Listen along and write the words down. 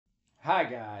Hi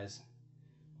guys.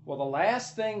 Well, the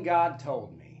last thing God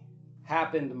told me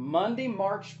happened Monday,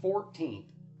 March 14th,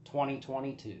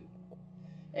 2022.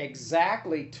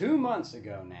 Exactly 2 months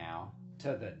ago now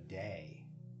to the day.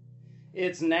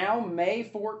 It's now May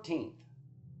 14th.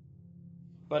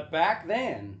 But back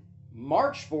then,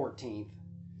 March 14th,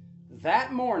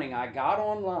 that morning I got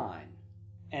online,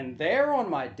 and there on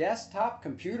my desktop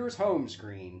computer's home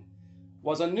screen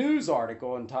was a news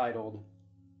article entitled,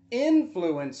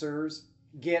 "Influencers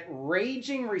Get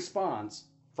Raging Response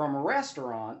from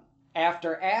Restaurant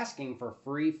After Asking for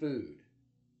Free Food."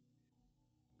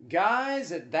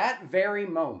 Guys, at that very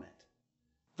moment,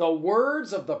 the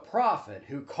words of the prophet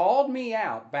who called me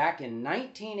out back in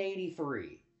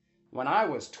 1983, when I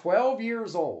was 12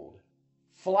 years old,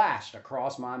 flashed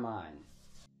across my mind.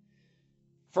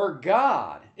 For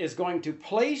God is going to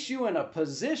place you in a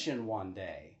position one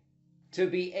day to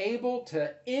be able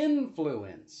to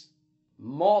influence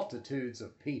multitudes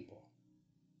of people.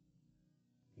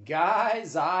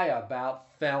 Guys, I about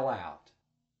fell out.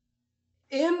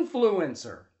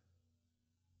 Influencer.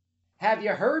 Have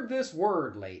you heard this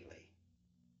word lately?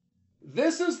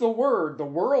 This is the word the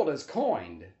world has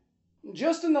coined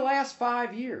just in the last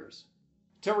 5 years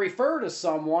to refer to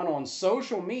someone on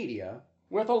social media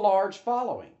with a large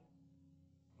following.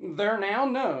 They're now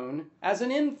known as an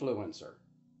influencer.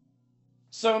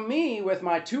 So me, with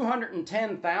my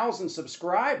 210,000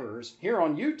 subscribers here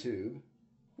on YouTube,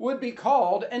 would be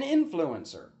called an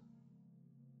influencer.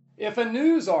 If a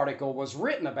news article was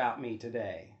written about me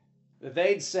today,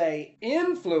 they'd say,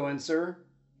 "Influencer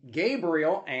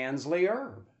Gabriel Ansley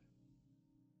Erb."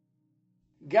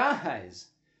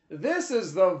 Guys, this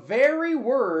is the very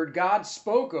word God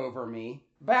spoke over me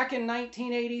back in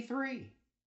 1983.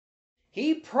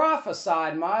 He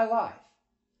prophesied my life,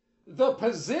 the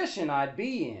position I'd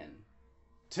be in,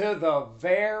 to the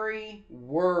very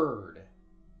word.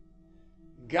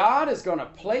 God is going to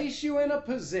place you in a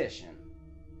position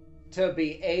to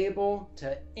be able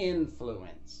to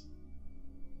influence.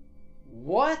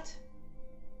 What?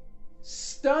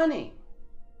 Stunning.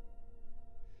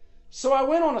 So I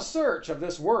went on a search of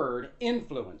this word,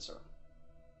 influencer,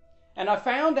 and I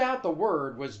found out the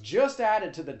word was just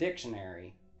added to the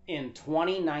dictionary in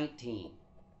 2019.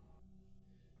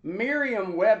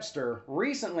 Merriam-Webster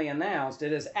recently announced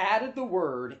it has added the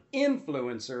word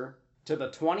influencer to the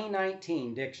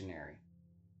 2019 dictionary.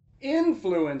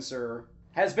 Influencer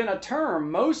has been a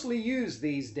term mostly used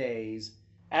these days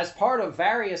as part of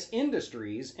various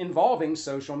industries involving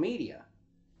social media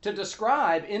to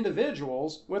describe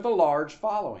individuals with a large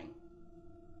following.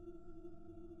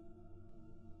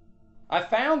 I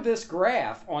found this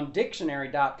graph on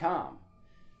dictionary.com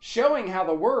showing how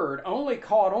the word only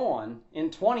caught on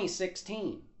in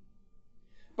 2016.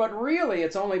 But really,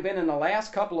 it's only been in the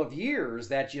last couple of years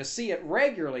that you see it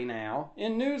regularly now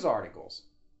in news articles.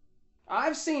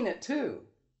 I've seen it too.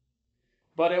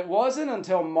 But it wasn't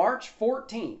until March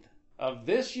 14th of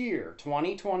this year,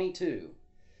 2022,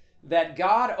 that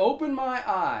God opened my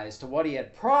eyes to what He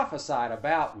had prophesied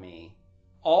about me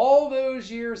all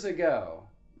those years ago,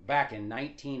 back in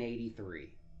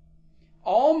 1983.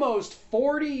 Almost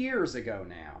 40 years ago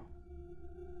now.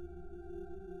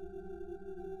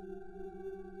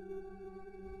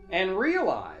 And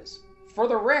realize, for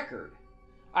the record,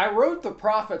 I wrote the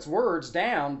prophet's words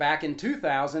down back in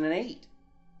 2008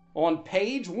 on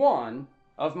page 1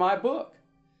 of my book,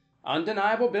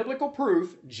 Undeniable Biblical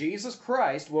Proof Jesus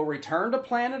Christ Will Return to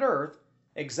Planet Earth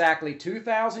exactly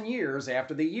 2,000 years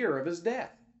after the year of His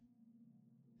death.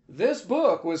 This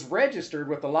book was registered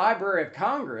with the Library of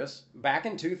Congress back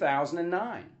in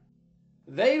 2009.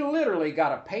 They literally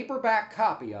got a paperback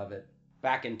copy of it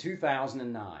back in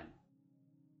 2009.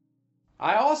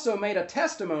 I also made a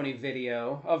testimony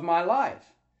video of my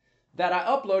life that I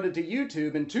uploaded to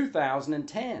YouTube in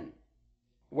 2010,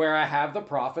 where I have the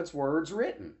prophet's words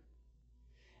written.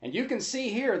 And you can see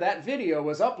here that video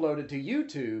was uploaded to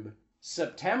YouTube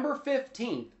September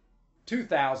 15th,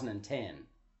 2010.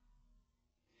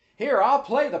 Here, I'll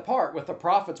play the part with the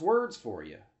prophet's words for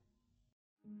you.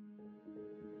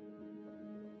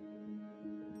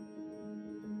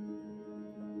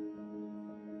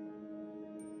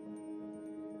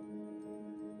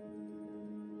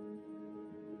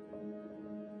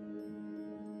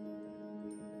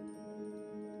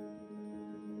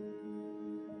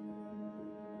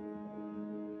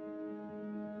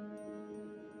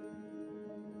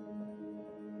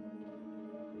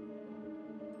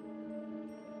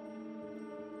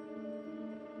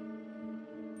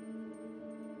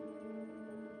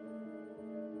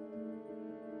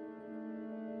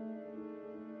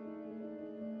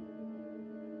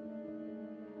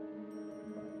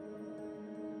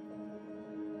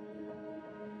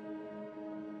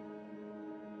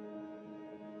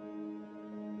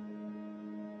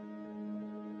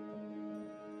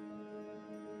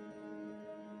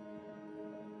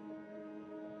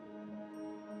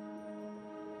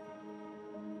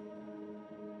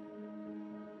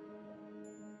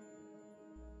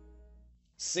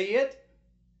 See it?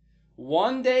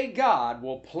 One day God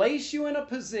will place you in a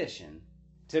position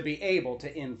to be able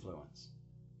to influence.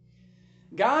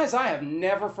 Guys, I have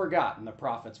never forgotten the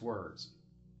prophet's words.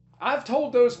 I've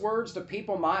told those words to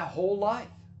people my whole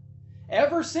life,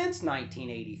 ever since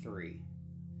 1983.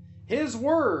 His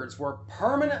words were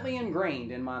permanently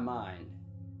ingrained in my mind.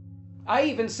 I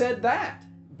even said that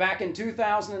back in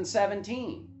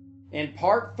 2017 in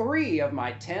part 3 of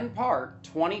my 10-part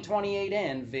 2028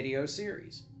 End video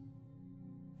series.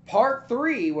 Part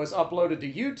 3 was uploaded to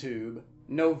YouTube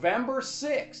November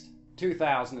 6th,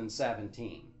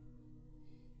 2017.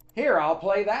 Here, I'll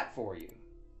play that for you.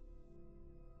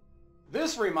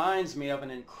 This reminds me of an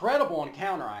incredible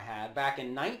encounter I had back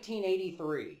in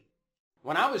 1983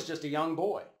 when I was just a young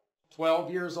boy, 12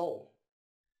 years old.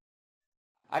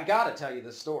 I gotta tell you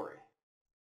this story.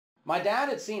 My dad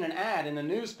had seen an ad in the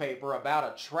newspaper about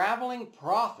a traveling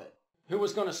prophet who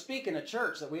was going to speak in a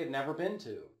church that we had never been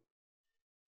to.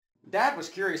 Dad was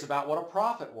curious about what a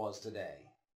prophet was today.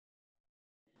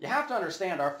 You have to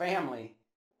understand, our family,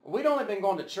 we'd only been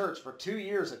going to church for 2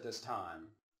 years at this time,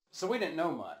 so we didn't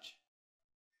know much.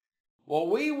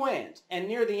 Well, we went, and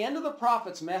near the end of the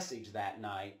prophet's message that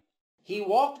night, he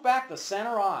walked back the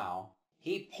center aisle,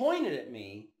 he pointed at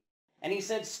me, and he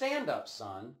said, "Stand up,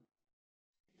 son.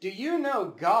 Do you know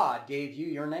God gave you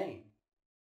your name?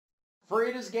 For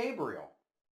it is Gabriel."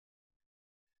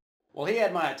 Well, he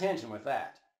had my attention with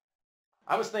that.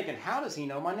 I was thinking, how does he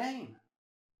know my name?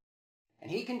 And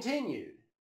he continued,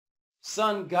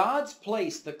 "Son, God's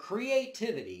placed the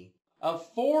creativity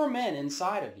of 4 men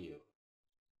inside of you.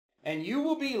 And you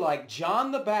will be like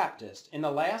John the Baptist in the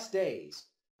last days,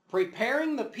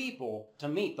 preparing the people to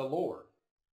meet the Lord.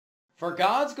 For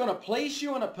God's going to place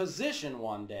you in a position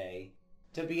one day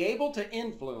to be able to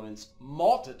influence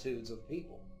multitudes of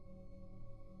people."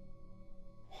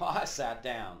 Well, I sat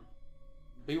down,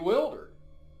 bewildered.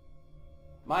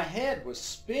 My head was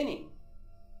spinning.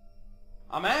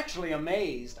 I'm actually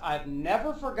amazed I've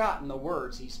never forgotten the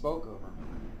words he spoke over me.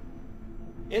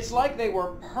 It's like they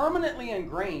were permanently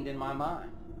ingrained in my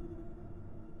mind.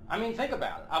 I mean, think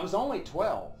about it. I was only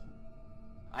 12.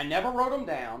 I never wrote them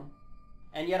down,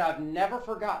 and yet I've never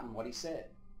forgotten what he said.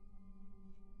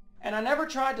 And I never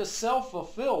tried to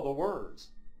self-fulfill the words.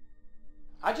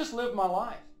 I just lived my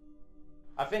life.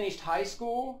 I finished high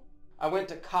school. I went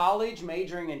to college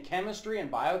majoring in chemistry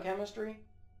and biochemistry.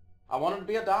 I wanted to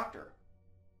be a doctor.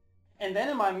 And then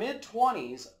in my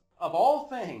mid-20s, of all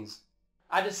things,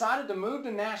 I decided to move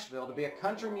to Nashville to be a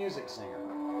country music singer.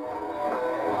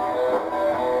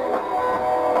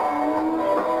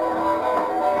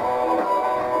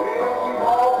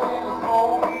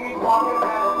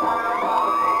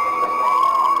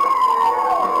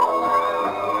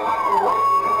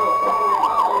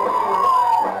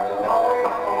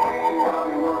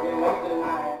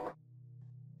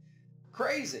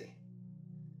 Crazy.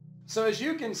 So as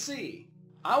you can see,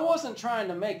 I wasn't trying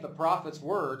to make the prophet's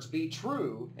words be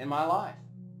true in my life.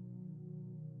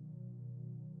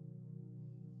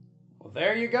 Well,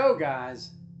 there you go,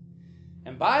 guys.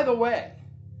 And by the way,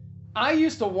 I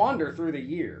used to wonder through the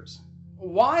years,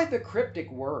 why the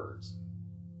cryptic words?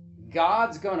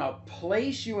 God's gonna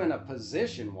place you in a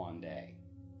position one day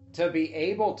to be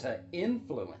able to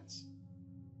influence.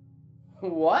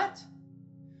 What?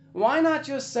 Why not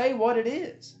just say what it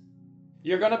is?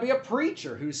 You're going to be a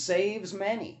preacher who saves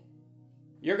many.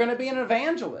 You're going to be an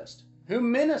evangelist who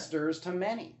ministers to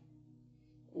many.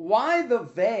 Why the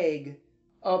vague,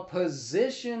 a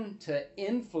position to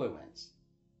influence?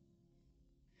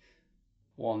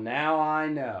 Well, now I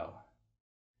know.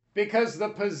 Because the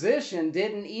position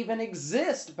didn't even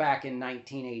exist back in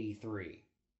 1983.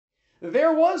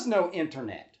 There was no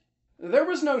internet. There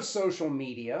was no social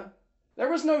media. There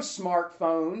was no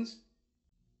smartphones.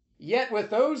 Yet with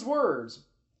those words,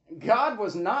 God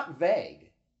was not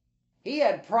vague. He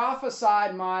had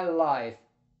prophesied my life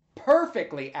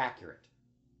perfectly accurate.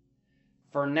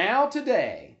 For now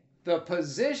today, the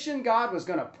position God was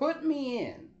going to put me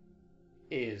in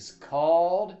is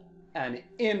called an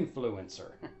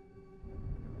influencer.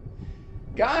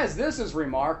 Guys, this is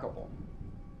remarkable.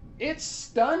 It's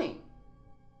stunning.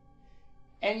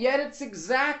 And yet it's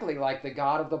exactly like the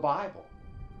God of the Bible.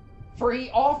 For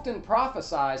he often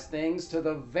prophesies things to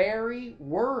the very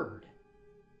word.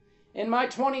 In my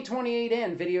 2028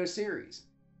 End video series,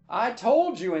 I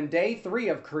told you in day 3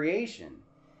 of creation,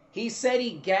 he said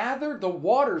he gathered the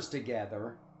waters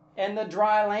together and the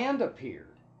dry land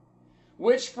appeared,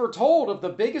 which foretold of the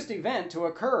biggest event to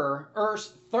occur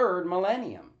Earth's 3rd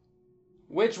millennium,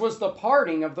 which was the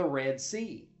parting of the Red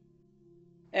Sea.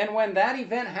 And when that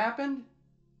event happened,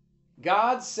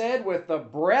 God said with the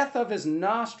breath of his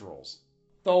nostrils,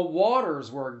 the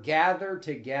waters were gathered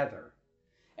together,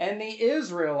 and the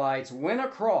Israelites went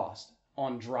across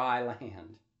on dry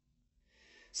land.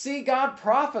 See, God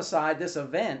prophesied this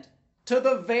event to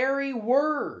the very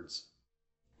words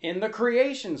in the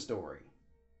creation story.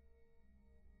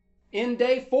 In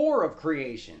day 4 of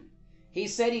creation, he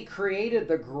said he created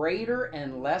the greater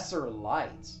and lesser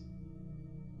lights.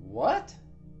 What?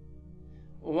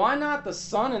 Why not the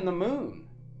sun and the moon?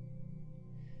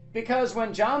 Because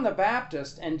when John the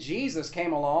Baptist and Jesus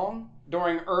came along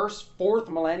during Earth's 4th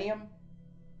millennium,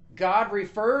 God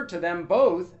referred to them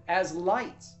both as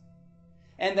lights,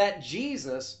 and that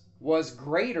Jesus was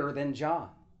greater than John.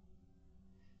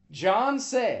 John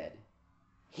said,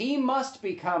 "He must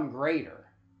become greater,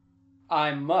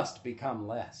 I must become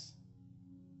less."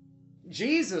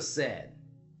 Jesus said,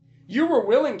 "You were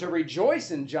willing to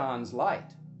rejoice in John's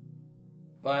light,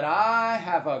 but I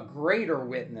have a greater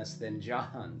witness than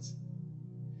John's."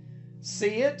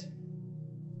 See it?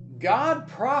 God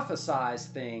prophesies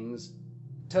things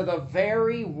to the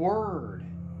very word.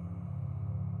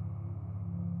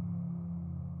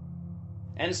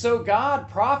 And so God,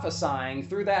 prophesying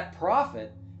through that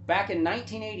prophet back in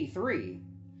 1983,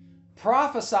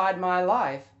 prophesied my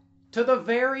life to the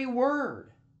very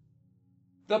word.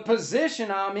 The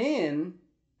position I'm in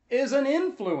is an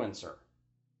influencer.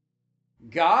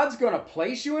 God's going to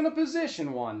place you in a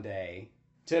position one day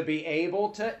to be able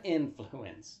to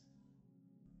influence.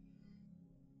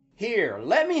 Here,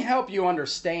 let me help you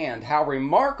understand how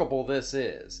remarkable this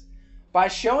is by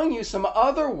showing you some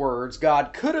other words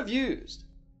God could have used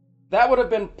that would have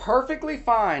been perfectly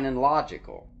fine and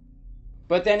logical,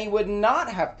 but then he would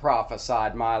not have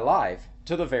prophesied my life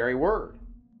to the very word.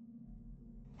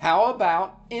 How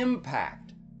about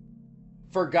impact?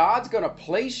 For God's going to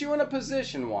place you in a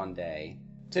position one day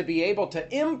to be able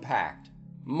to impact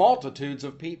multitudes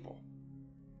of people.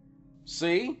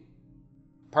 See?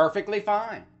 Perfectly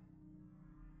fine.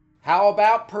 How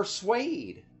about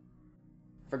persuade?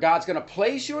 For God's going to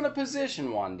place you in a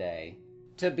position one day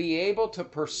to be able to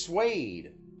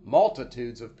persuade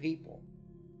multitudes of people.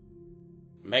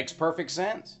 Makes perfect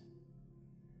sense.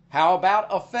 How about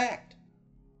affect?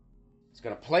 It's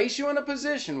going to place you in a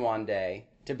position one day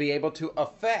to be able to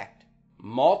affect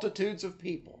multitudes of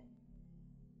people.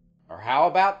 Or how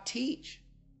about teach?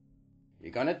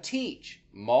 You're going to teach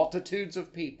multitudes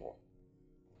of people.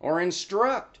 Or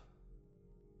instruct.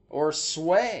 Or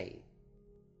sway.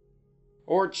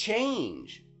 Or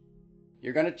change.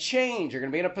 You're going to change. You're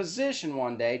going to be in a position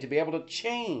one day to be able to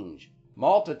change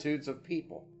multitudes of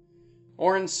people.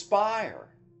 Or inspire.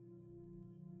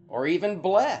 Or even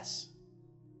bless.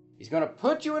 He's going to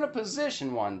put you in a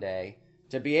position one day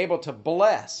to be able to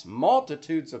bless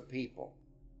multitudes of people.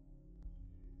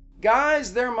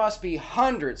 Guys, there must be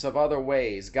hundreds of other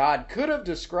ways God could have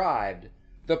described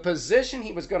the position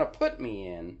he was going to put me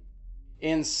in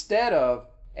instead of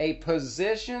a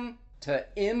position to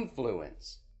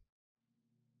influence.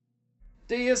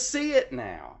 Do you see it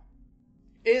now?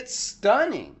 It's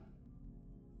stunning.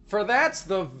 For that's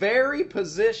the very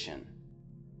position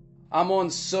I'm on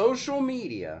social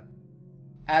media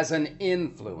as an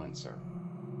influencer.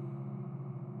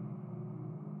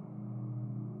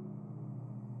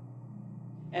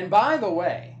 And by the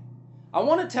way, I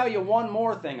want to tell you one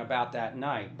more thing about that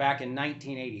night back in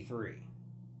 1983.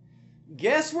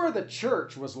 Guess where the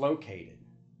church was located?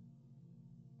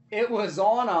 It was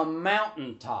on a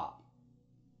mountaintop.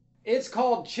 It's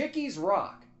called Chickies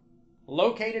Rock,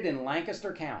 located in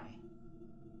Lancaster County.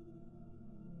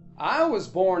 I was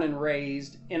born and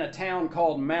raised in a town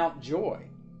called Mount Joy,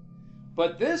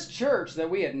 but this church that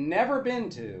we had never been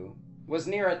to was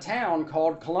near a town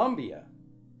called Columbia,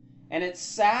 and it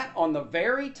sat on the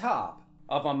very top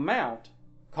of a mount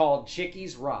called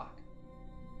Chickies Rock.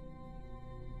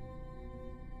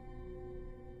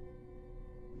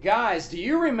 Guys, do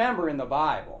you remember in the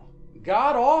Bible,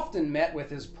 God often met with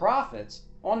his prophets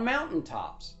on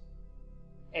mountaintops?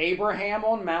 Abraham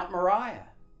on Mount Moriah,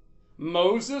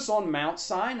 Moses on Mount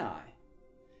Sinai,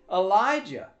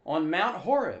 Elijah on Mount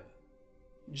Horeb,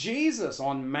 Jesus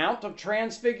on Mount of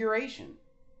Transfiguration,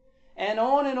 and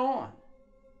on and on.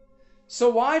 So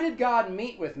why did God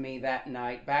meet with me that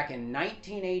night back in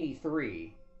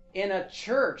 1983 in a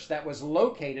church that was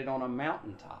located on a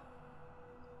mountaintop?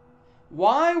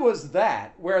 Why was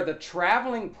that where the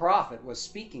traveling prophet was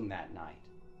speaking that night?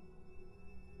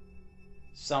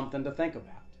 Something to think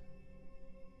about.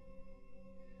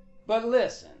 But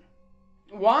listen,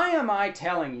 why am I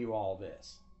telling you all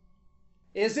this?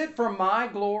 Is it for my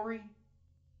glory?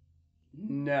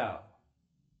 No.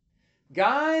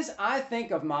 Guys, I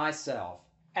think of myself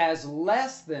as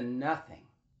less than nothing.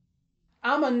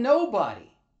 I'm a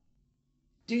nobody.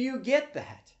 Do you get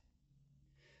that?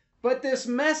 But this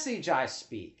message I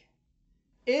speak,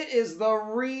 it is the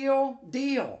real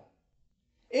deal.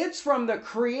 It's from the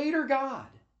Creator God.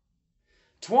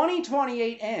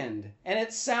 2028 end and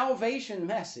its salvation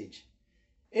message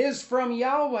is from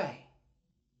Yahweh.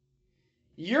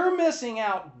 You're missing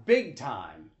out big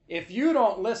time if you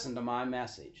don't listen to my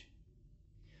message.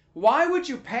 Why would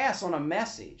you pass on a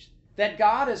message that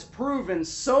God has proven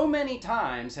so many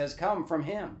times has come from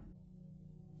Him?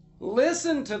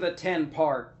 Listen to the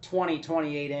 10-part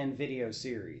 2028 end video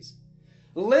series.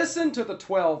 Listen to the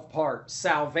 12-part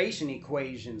Salvation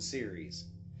Equation series.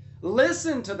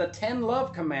 Listen to the 10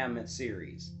 Love Commandments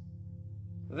series.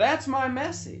 That's my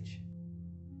message.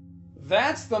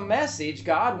 That's the message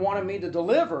God wanted me to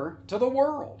deliver to the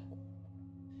world.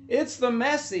 It's the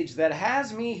message that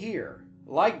has me here,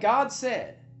 like God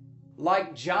said,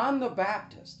 like John the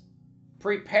Baptist,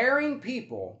 preparing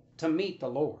people to meet the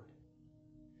Lord.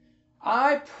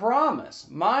 I promise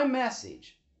my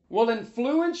message will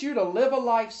influence you to live a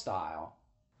lifestyle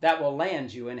that will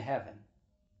land you in heaven.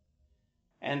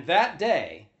 And that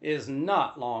day is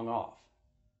not long off.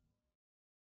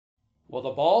 Well,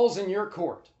 the ball's in your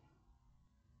court.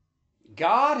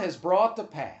 God has brought to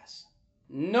pass,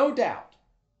 no doubt,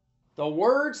 the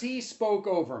words He spoke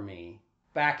over me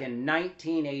back in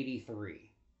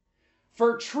 1983.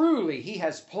 For truly He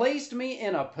has placed me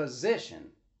in a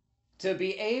position to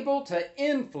be able to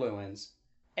influence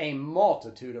a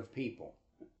multitude of people.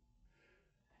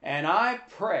 And I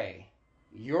pray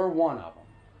you're one of them.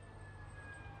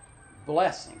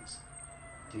 Blessings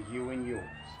to you and yours.